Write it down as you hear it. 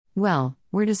Well,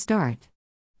 where to start?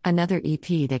 Another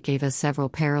EP that gave us several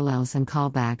parallels and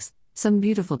callbacks, some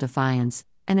beautiful defiance,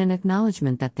 and an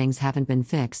acknowledgement that things haven't been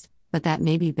fixed, but that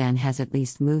maybe Ben has at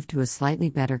least moved to a slightly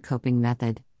better coping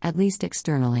method, at least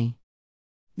externally.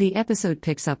 The episode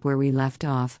picks up where we left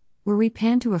off, where we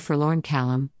pan to a forlorn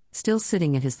Callum, still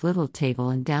sitting at his little table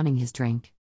and downing his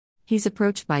drink. He's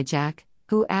approached by Jack,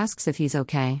 who asks if he's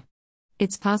okay.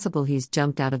 It's possible he's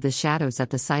jumped out of the shadows at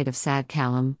the sight of sad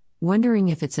Callum, wondering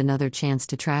if it's another chance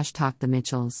to trash talk the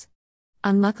Mitchells.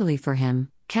 Unluckily for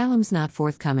him, Callum's not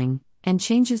forthcoming, and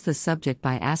changes the subject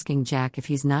by asking Jack if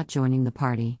he's not joining the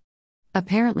party.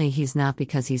 Apparently he's not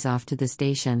because he's off to the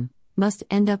station, must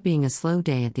end up being a slow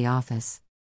day at the office.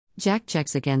 Jack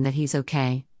checks again that he's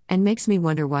okay, and makes me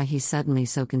wonder why he's suddenly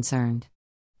so concerned.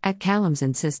 At Callum's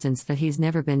insistence that he's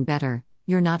never been better,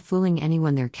 "You're not fooling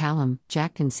anyone there, Callum,"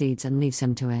 Jack concedes and leaves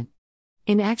him to it.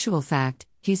 In actual fact,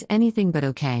 he's anything but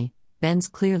okay. Ben's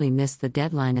clearly missed the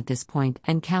deadline at this point,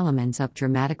 and Callum ends up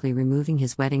dramatically removing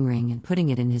his wedding ring and putting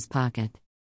it in his pocket.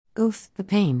 Oof, the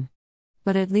pain.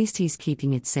 But at least he's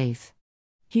keeping it safe.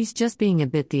 He's just being a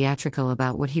bit theatrical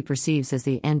about what he perceives as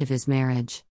the end of his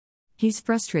marriage. He's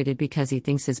frustrated because he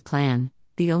thinks his plan,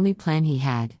 the only plan he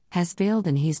had, has failed,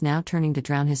 and he's now turning to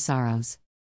drown his sorrows.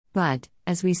 But,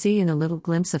 as we see in a little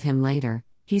glimpse of him later,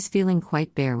 he's feeling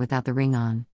quite bare without the ring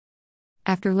on.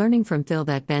 After learning from Phil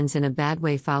that Ben's in a bad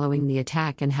way following the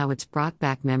attack and how it's brought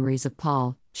back memories of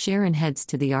Paul, Sharon heads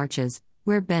to the Arches,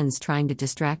 where Ben's trying to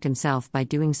distract himself by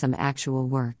doing some actual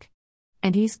work.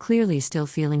 And he's clearly still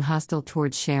feeling hostile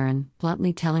towards Sharon,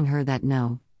 bluntly telling her that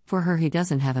no, for her he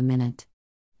doesn't have a minute.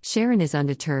 Sharon is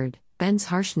undeterred, Ben's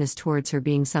harshness towards her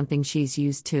being something she's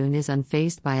used to and is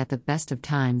unfazed by at the best of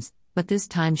times, but this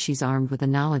time she's armed with the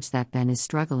knowledge that Ben is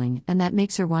struggling, and that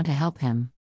makes her want to help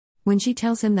him. When she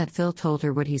tells him that Phil told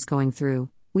her what he's going through,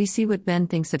 we see what Ben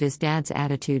thinks of his dad's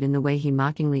attitude in the way he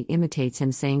mockingly imitates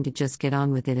him, saying to just get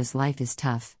on with it as life is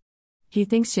tough. He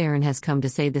thinks Sharon has come to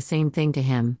say the same thing to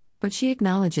him, but she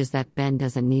acknowledges that Ben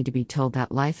doesn't need to be told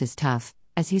that life is tough,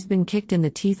 as he's been kicked in the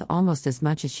teeth almost as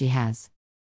much as she has.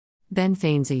 Ben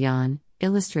feigns a yawn,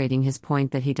 illustrating his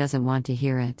point that he doesn't want to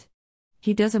hear it.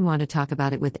 He doesn't want to talk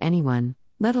about it with anyone,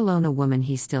 let alone a woman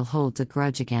he still holds a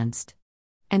grudge against.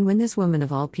 And when this woman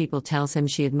of all people tells him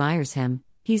she admires him,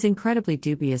 he's incredibly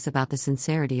dubious about the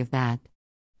sincerity of that.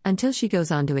 Until she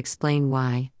goes on to explain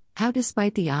why, how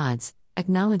despite the odds,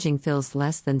 acknowledging Phil's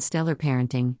less than stellar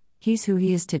parenting, he's who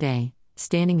he is today,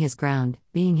 standing his ground,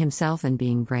 being himself and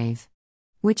being brave.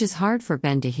 Which is hard for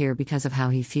Ben to hear because of how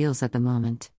he feels at the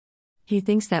moment. He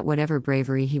thinks that whatever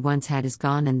bravery he once had is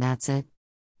gone and that's it.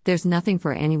 There's nothing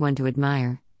for anyone to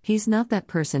admire, he's not that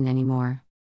person anymore.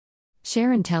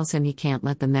 Sharon tells him he can't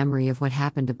let the memory of what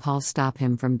happened to Paul stop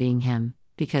him from being him,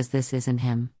 because this isn't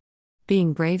him.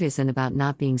 Being brave isn't about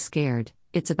not being scared,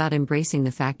 it's about embracing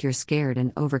the fact you're scared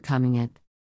and overcoming it.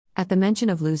 At the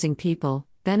mention of losing people,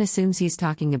 Ben assumes he's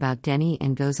talking about Denny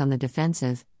and goes on the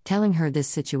defensive, telling her this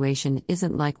situation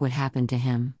isn't like what happened to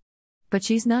him. But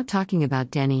she's not talking about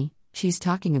Denny, she's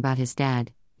talking about his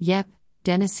dad. Yep,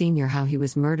 Dennis Sr., how he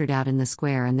was murdered out in the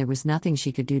square and there was nothing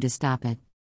she could do to stop it.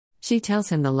 She tells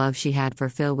him the love she had for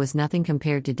Phil was nothing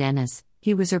compared to Dennis,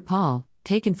 he was her Paul,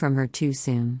 taken from her too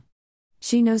soon.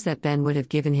 She knows that Ben would have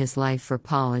given his life for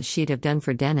Paul as she'd have done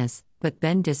for Dennis, but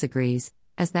Ben disagrees,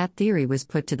 as that theory was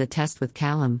put to the test with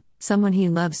Callum, someone he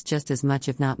loves just as much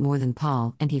if not more than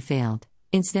Paul, and he failed.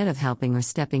 Instead of helping or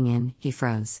stepping in, he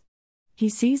froze. He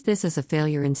sees this as a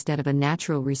failure instead of a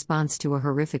natural response to a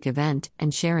horrific event,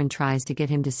 and Sharon tries to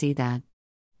get him to see that.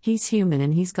 He's human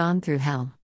and he's gone through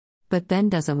hell. But Ben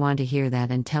doesn't want to hear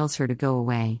that and tells her to go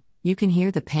away. You can hear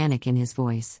the panic in his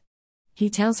voice. He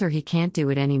tells her he can't do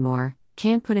it anymore,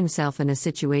 can't put himself in a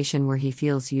situation where he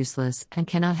feels useless and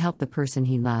cannot help the person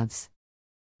he loves.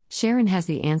 Sharon has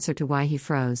the answer to why he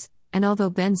froze, and although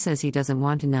Ben says he doesn't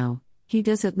want to know, he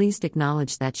does at least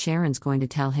acknowledge that Sharon's going to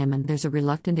tell him, and there's a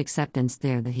reluctant acceptance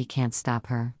there that he can't stop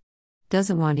her.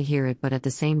 Doesn't want to hear it, but at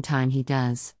the same time he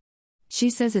does. She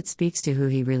says it speaks to who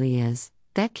he really is.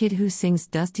 That kid who sings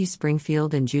Dusty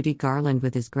Springfield and Judy Garland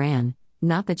with his gran,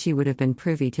 not that she would have been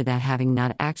privy to that having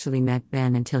not actually met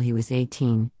Ben until he was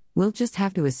 18, we'll just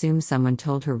have to assume someone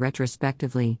told her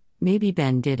retrospectively, maybe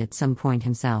Ben did at some point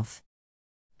himself.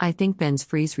 I think Ben's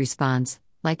freeze response,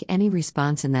 like any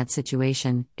response in that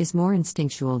situation, is more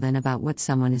instinctual than about what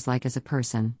someone is like as a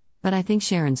person, but I think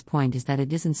Sharon's point is that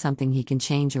it isn't something he can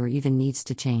change or even needs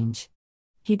to change.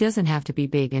 He doesn't have to be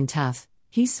big and tough.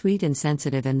 He's sweet and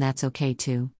sensitive, and that's okay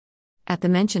too. At the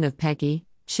mention of Peggy,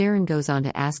 Sharon goes on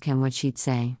to ask him what she'd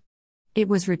say. It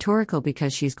was rhetorical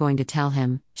because she's going to tell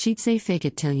him, she'd say fake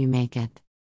it till you make it.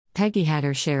 Peggy had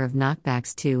her share of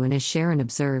knockbacks too, and as Sharon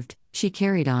observed, she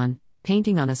carried on,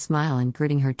 painting on a smile and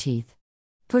gritting her teeth.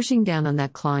 Pushing down on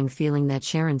that clawing feeling that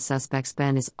Sharon suspects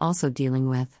Ben is also dealing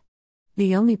with.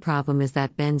 The only problem is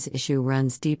that Ben's issue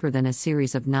runs deeper than a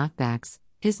series of knockbacks.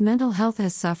 His mental health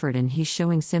has suffered and he's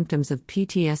showing symptoms of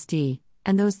PTSD,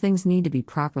 and those things need to be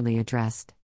properly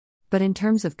addressed. But in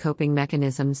terms of coping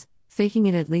mechanisms, faking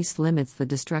it at least limits the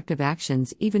destructive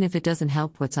actions even if it doesn't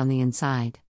help what's on the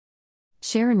inside.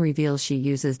 Sharon reveals she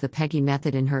uses the Peggy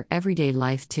method in her everyday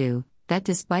life too, that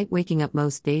despite waking up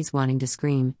most days wanting to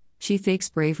scream, she fakes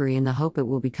bravery in the hope it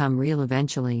will become real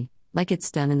eventually, like it's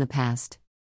done in the past.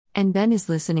 And Ben is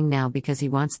listening now because he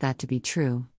wants that to be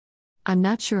true. I'm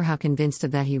not sure how convinced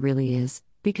of that he really is,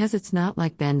 because it's not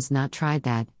like Ben's not tried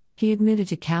that. He admitted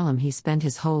to Callum he spent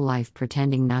his whole life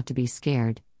pretending not to be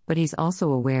scared, but he's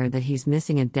also aware that he's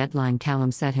missing a deadline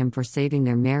Callum set him for saving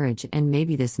their marriage, and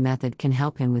maybe this method can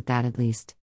help him with that at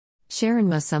least. Sharon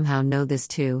must somehow know this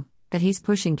too, that he's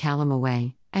pushing Callum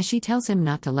away, as she tells him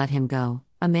not to let him go,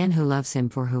 a man who loves him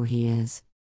for who he is.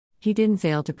 He didn't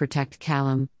fail to protect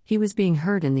Callum, he was being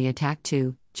hurt in the attack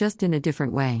too, just in a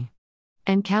different way.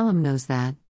 And Callum knows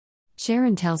that.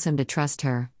 Sharon tells him to trust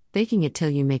her, faking it till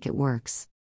you make it works.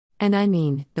 And I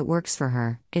mean, that works for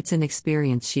her, it's an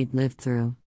experience she'd lived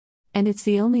through. And it's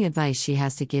the only advice she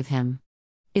has to give him.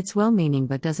 It's well-meaning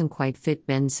but doesn't quite fit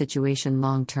Ben's situation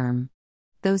long-term.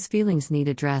 Those feelings need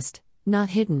addressed, not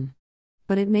hidden.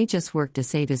 But it may just work to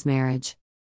save his marriage.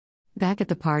 Back at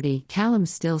the party, Callum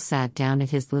still sat down at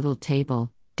his little table,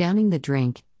 downing the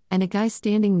drink, and a guy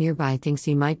standing nearby thinks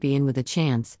he might be in with a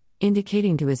chance,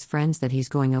 indicating to his friends that he's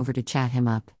going over to chat him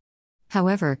up.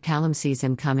 However, Callum sees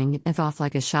him coming and off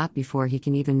like a shot before he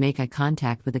can even make eye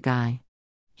contact with the guy.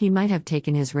 He might have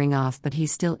taken his ring off, but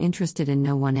he's still interested in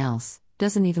no one else,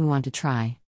 doesn't even want to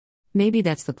try. Maybe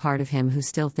that's the part of him who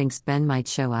still thinks Ben might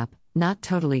show up, not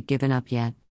totally given up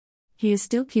yet. He is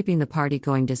still keeping the party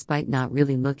going despite not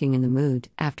really looking in the mood,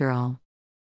 after all.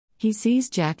 He sees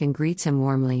Jack and greets him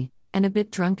warmly, and a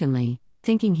bit drunkenly,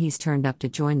 thinking he's turned up to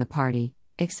join the party,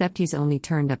 except he's only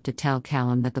turned up to tell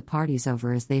Callum that the party's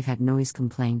over as they've had noise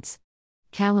complaints.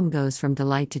 Callum goes from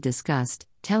delight to disgust,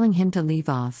 telling him to leave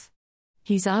off.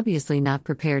 He's obviously not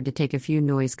prepared to take a few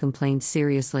noise complaints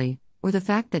seriously, or the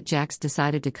fact that Jack's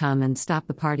decided to come and stop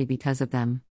the party because of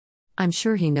them. I'm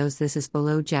sure he knows this is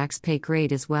below Jack's pay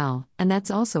grade as well, and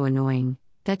that's also annoying,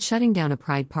 that shutting down a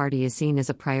pride party is seen as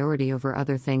a priority over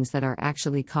other things that are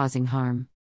actually causing harm.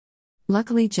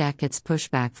 Luckily, Jack gets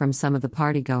pushback from some of the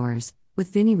partygoers,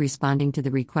 with Vinny responding to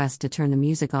the request to turn the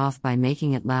music off by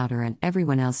making it louder and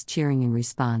everyone else cheering in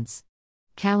response.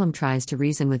 Callum tries to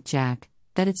reason with Jack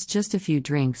that it's just a few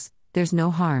drinks, there's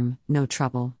no harm, no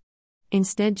trouble.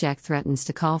 Instead, Jack threatens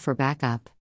to call for backup.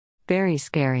 Very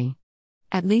scary.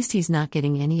 At least he's not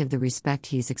getting any of the respect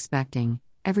he's expecting,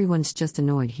 everyone's just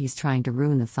annoyed he's trying to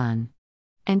ruin the fun.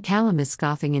 And Callum is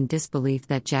scoffing in disbelief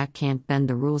that Jack can't bend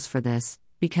the rules for this,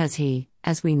 because he,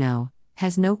 as we know,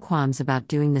 has no qualms about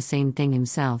doing the same thing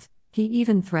himself. He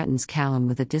even threatens Callum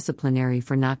with a disciplinary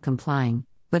for not complying,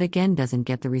 but again doesn't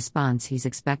get the response he's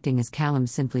expecting as Callum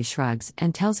simply shrugs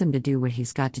and tells him to do what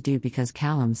he's got to do because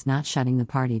Callum's not shutting the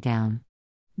party down.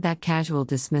 That casual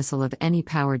dismissal of any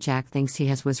power Jack thinks he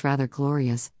has was rather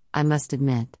glorious, I must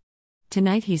admit.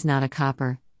 Tonight he's not a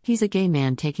copper, he's a gay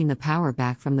man taking the power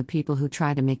back from the people who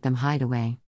try to make them hide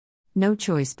away. No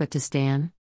choice but to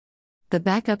stand. The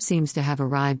backup seems to have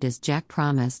arrived as Jack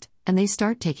promised, and they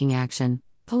start taking action,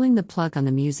 pulling the plug on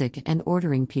the music and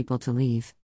ordering people to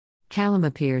leave. Callum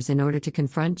appears in order to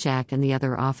confront Jack and the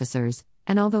other officers,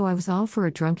 and although I was all for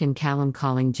a drunken Callum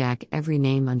calling Jack every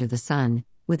name under the sun,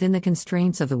 within the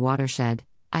constraints of the watershed,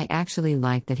 I actually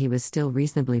liked that he was still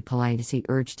reasonably polite as he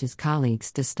urged his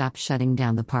colleagues to stop shutting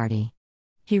down the party.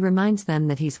 He reminds them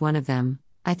that he's one of them,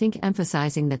 I think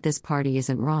emphasizing that this party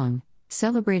isn't wrong,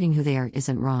 celebrating who they are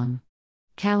isn't wrong.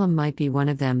 Callum might be one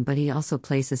of them, but he also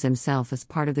places himself as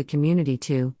part of the community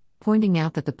too, pointing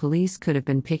out that the police could have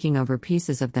been picking over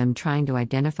pieces of them trying to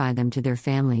identify them to their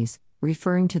families,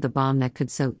 referring to the bomb that could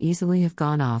so easily have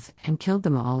gone off and killed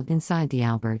them all inside the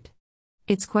Albert.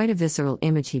 It's quite a visceral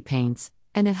image he paints,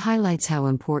 and it highlights how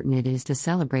important it is to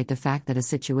celebrate the fact that a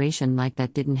situation like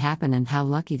that didn't happen and how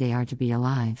lucky they are to be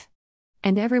alive.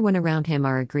 And everyone around him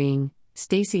are agreeing,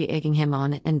 Stacy egging him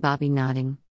on and Bobby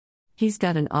nodding. He's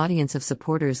got an audience of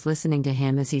supporters listening to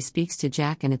him as he speaks to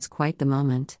Jack, and it's quite the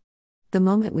moment. The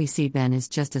moment we see Ben is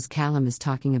just as Callum is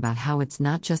talking about how it's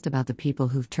not just about the people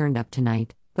who've turned up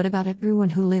tonight, but about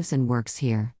everyone who lives and works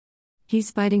here. He's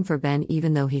fighting for Ben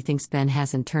even though he thinks Ben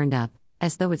hasn't turned up,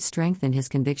 as though it strengthened his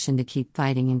conviction to keep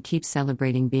fighting and keep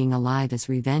celebrating being alive as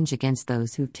revenge against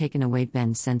those who've taken away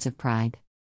Ben's sense of pride.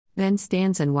 Ben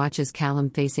stands and watches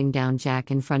Callum facing down Jack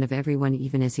in front of everyone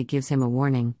even as he gives him a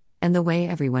warning, and the way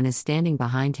everyone is standing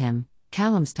behind him,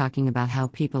 Callum's talking about how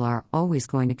people are always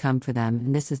going to come for them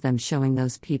and this is them showing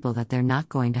those people that they're not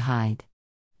going to hide.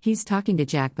 He's talking to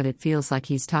Jack but it feels like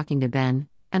he's talking to Ben,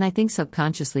 and I think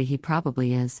subconsciously he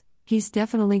probably is. He's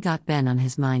definitely got Ben on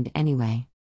his mind anyway.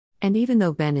 And even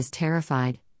though Ben is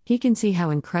terrified, he can see how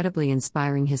incredibly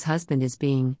inspiring his husband is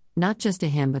being, not just to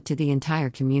him but to the entire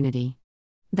community.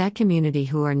 That community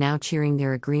who are now cheering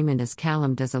their agreement as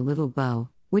Callum does a little bow,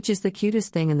 which is the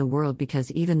cutest thing in the world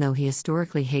because even though he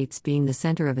historically hates being the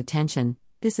center of attention,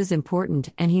 this is important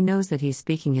and he knows that he's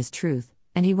speaking his truth,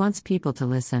 and he wants people to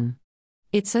listen.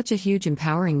 It's such a huge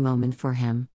empowering moment for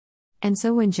him. And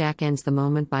so when Jack ends the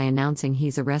moment by announcing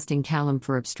he's arresting Callum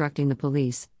for obstructing the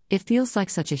police, it feels like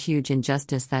such a huge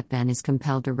injustice that Ben is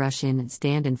compelled to rush in and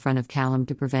stand in front of Callum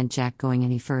to prevent Jack going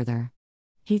any further.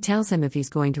 He tells him if he's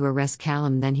going to arrest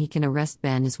Callum then he can arrest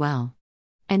Ben as well.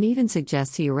 And even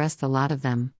suggests he arrest a lot of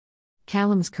them.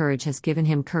 Callum's courage has given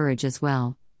him courage as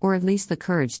well, or at least the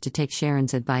courage to take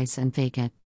Sharon's advice and fake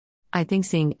it. I think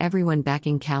seeing everyone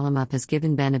backing Callum up has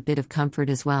given Ben a bit of comfort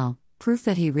as well, proof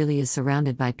that he really is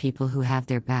surrounded by people who have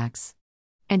their backs.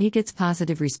 And he gets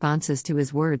positive responses to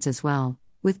his words as well,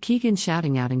 with Keegan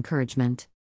shouting out encouragement.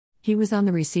 He was on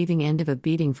the receiving end of a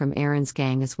beating from Aaron's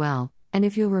gang as well, and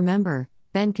if you'll remember,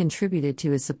 Ben contributed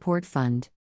to his support fund.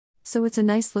 So it's a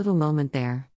nice little moment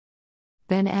there.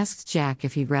 Ben asks Jack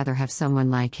if he'd rather have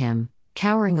someone like him,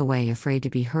 cowering away afraid to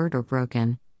be hurt or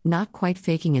broken, not quite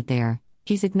faking it there,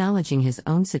 he's acknowledging his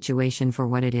own situation for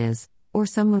what it is, or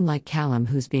someone like Callum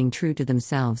who's being true to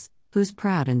themselves, who's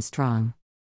proud and strong.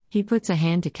 He puts a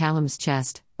hand to Callum's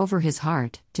chest, over his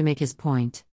heart, to make his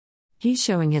point. He's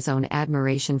showing his own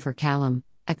admiration for Callum,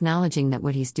 acknowledging that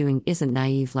what he's doing isn't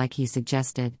naive like he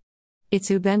suggested. It's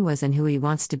who Ben was and who he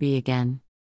wants to be again.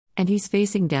 And he's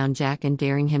facing down Jack and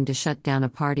daring him to shut down a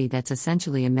party that's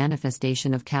essentially a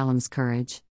manifestation of Callum's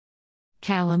courage.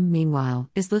 Callum,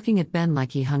 meanwhile, is looking at Ben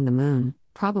like he hung the moon,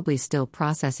 probably still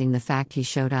processing the fact he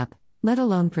showed up, let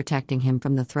alone protecting him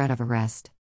from the threat of arrest.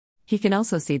 He can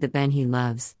also see the Ben he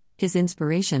loves, his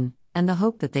inspiration, and the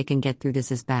hope that they can get through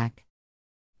this is back.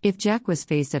 If Jack was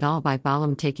fazed at all by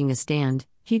Balaam taking a stand,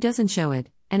 he doesn't show it,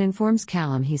 and informs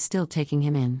Callum he's still taking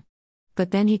him in.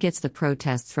 But then he gets the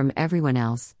protests from everyone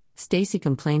else, Stacy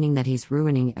complaining that he's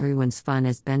ruining everyone's fun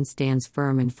as Ben stands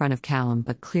firm in front of Callum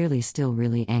but clearly still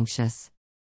really anxious.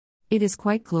 It is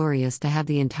quite glorious to have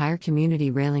the entire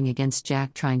community railing against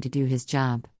Jack trying to do his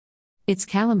job. It's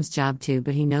Callum's job too,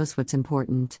 but he knows what's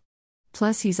important.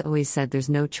 Plus he's always said there's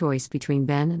no choice between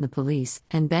Ben and the police,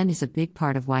 and Ben is a big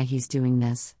part of why he's doing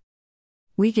this.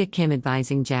 We get Kim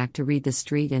advising Jack to read the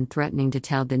street and threatening to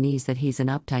tell Denise that he's an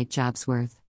uptight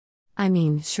Jobsworth. I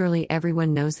mean, surely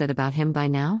everyone knows that about him by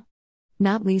now?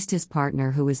 Not least his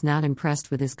partner who is not impressed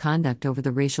with his conduct over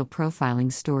the racial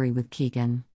profiling story with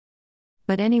Keegan.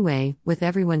 But anyway, with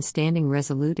everyone standing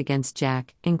resolute against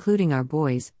Jack, including our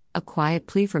boys, a quiet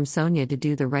plea from Sonia to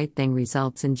do the right thing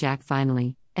results in Jack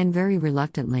finally, and very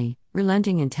reluctantly,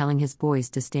 relenting and telling his boys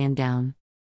to stand down.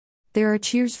 There are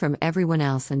cheers from everyone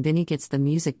else and Vinny gets the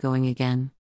music going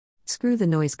again. Screw the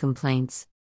noise complaints.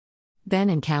 Ben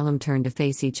and Callum turn to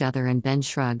face each other and Ben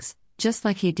shrugs, just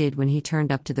like he did when he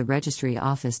turned up to the registry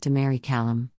office to marry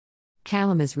Callum.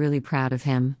 Callum is really proud of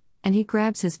him, and he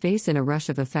grabs his face in a rush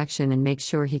of affection and makes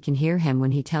sure he can hear him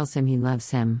when he tells him he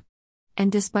loves him.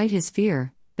 And despite his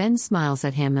fear, Ben smiles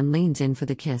at him and leans in for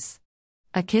the kiss.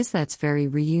 A kiss that's very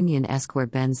reunion-esque where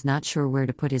Ben's not sure where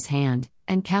to put his hand,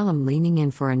 and Callum leaning in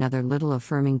for another little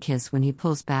affirming kiss when he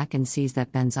pulls back and sees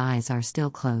that Ben's eyes are still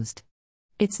closed.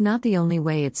 It's not the only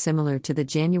way it's similar to the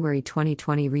January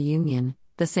 2020 reunion.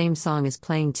 The same song is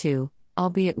playing too,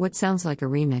 albeit what sounds like a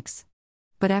remix.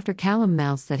 But after Callum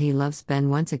mouths that he loves Ben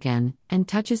once again, and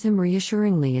touches him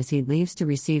reassuringly as he leaves to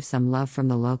receive some love from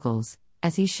the locals,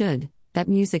 as he should, that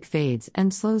music fades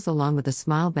and slows along with the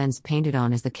smile Ben's painted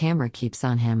on as the camera keeps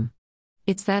on him.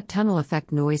 It's that tunnel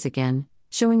effect noise again,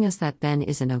 showing us that Ben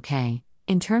isn't okay.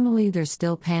 Internally there's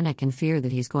still panic and fear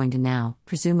that he's going to now,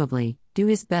 presumably, do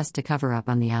his best to cover up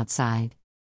on the outside.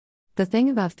 The thing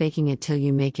about faking it till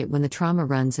you make it when the trauma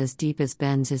runs as deep as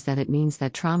Ben's is that it means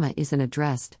that trauma isn't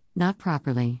addressed, not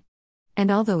properly. And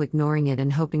although ignoring it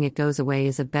and hoping it goes away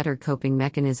is a better coping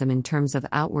mechanism in terms of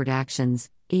outward actions,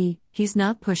 he's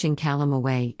not pushing Callum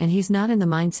away and he's not in the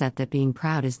mindset that being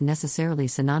proud is necessarily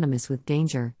synonymous with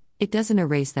danger, it doesn't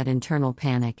erase that internal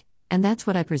panic, and that's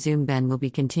what I presume Ben will be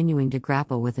continuing to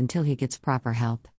grapple with until he gets proper help.